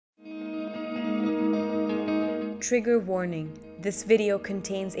Trigger warning. This video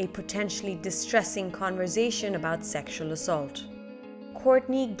contains a potentially distressing conversation about sexual assault.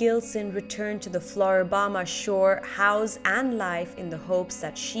 Kortni Gilson returned to the Floribama shore house and life in the hopes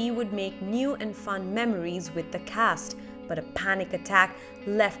that she would make new and fun memories with the cast, but a panic attack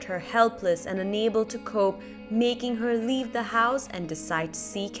left her helpless and unable to cope, making her leave the house and decide to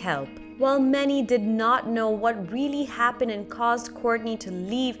seek help. While many did not know what really happened and caused Kortni to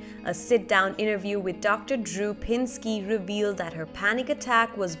leave, a sit-down interview with Dr. Drew Pinsky revealed that her panic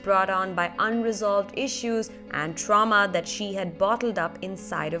attack was brought on by unresolved issues and trauma that she had bottled up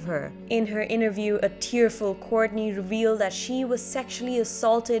inside of her. In her interview, a tearful Kortni revealed that she was sexually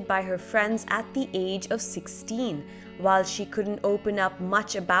assaulted by her friends at the age of 16. While she couldn't open up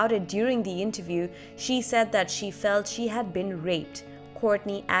much about it during the interview, she said that she felt she had been raped.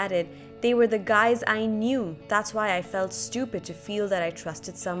 Kortni added, "They were the guys I knew. That's why I felt stupid to feel that I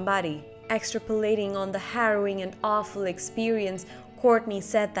trusted somebody." Extrapolating on the harrowing and awful experience, Kortni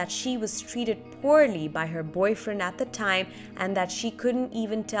said that she was treated poorly by her boyfriend at the time and that she couldn't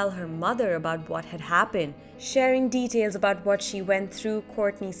even tell her mother about what had happened. Sharing details about what she went through,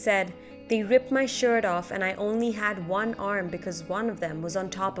 Kortni said, "They ripped my shirt off and I only had one arm because one of them was on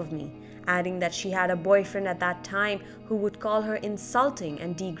top of me," adding that she had a boyfriend at that time who would call her insulting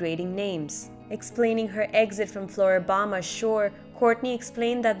and degrading names. Explaining her exit from Floribama shore, Kortni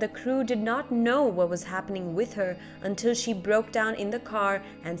explained that the crew did not know what was happening with her until she broke down in the car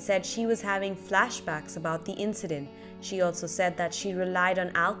and said she was having flashbacks about the incident. She also said that she relied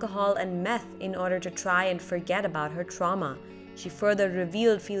on alcohol and meth in order to try and forget about her trauma. She further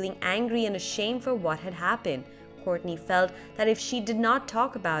revealed feeling angry and ashamed for what had happened. Kortni felt that if she did not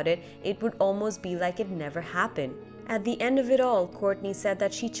talk about it, it would almost be like it never happened. At the end of it all, Kortni said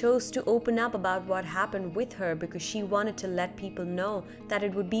that she chose to open up about what happened with her because she wanted to let people know that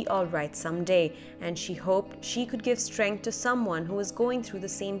it would be alright someday, and she hoped she could give strength to someone who was going through the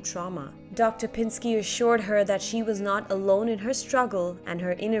same trauma. Dr. Pinsky assured her that she was not alone in her struggle, and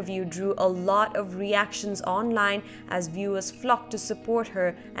her interview drew a lot of reactions online as viewers flocked to support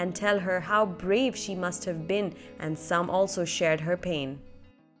her and tell her how brave she must have been, and some also shared her pain.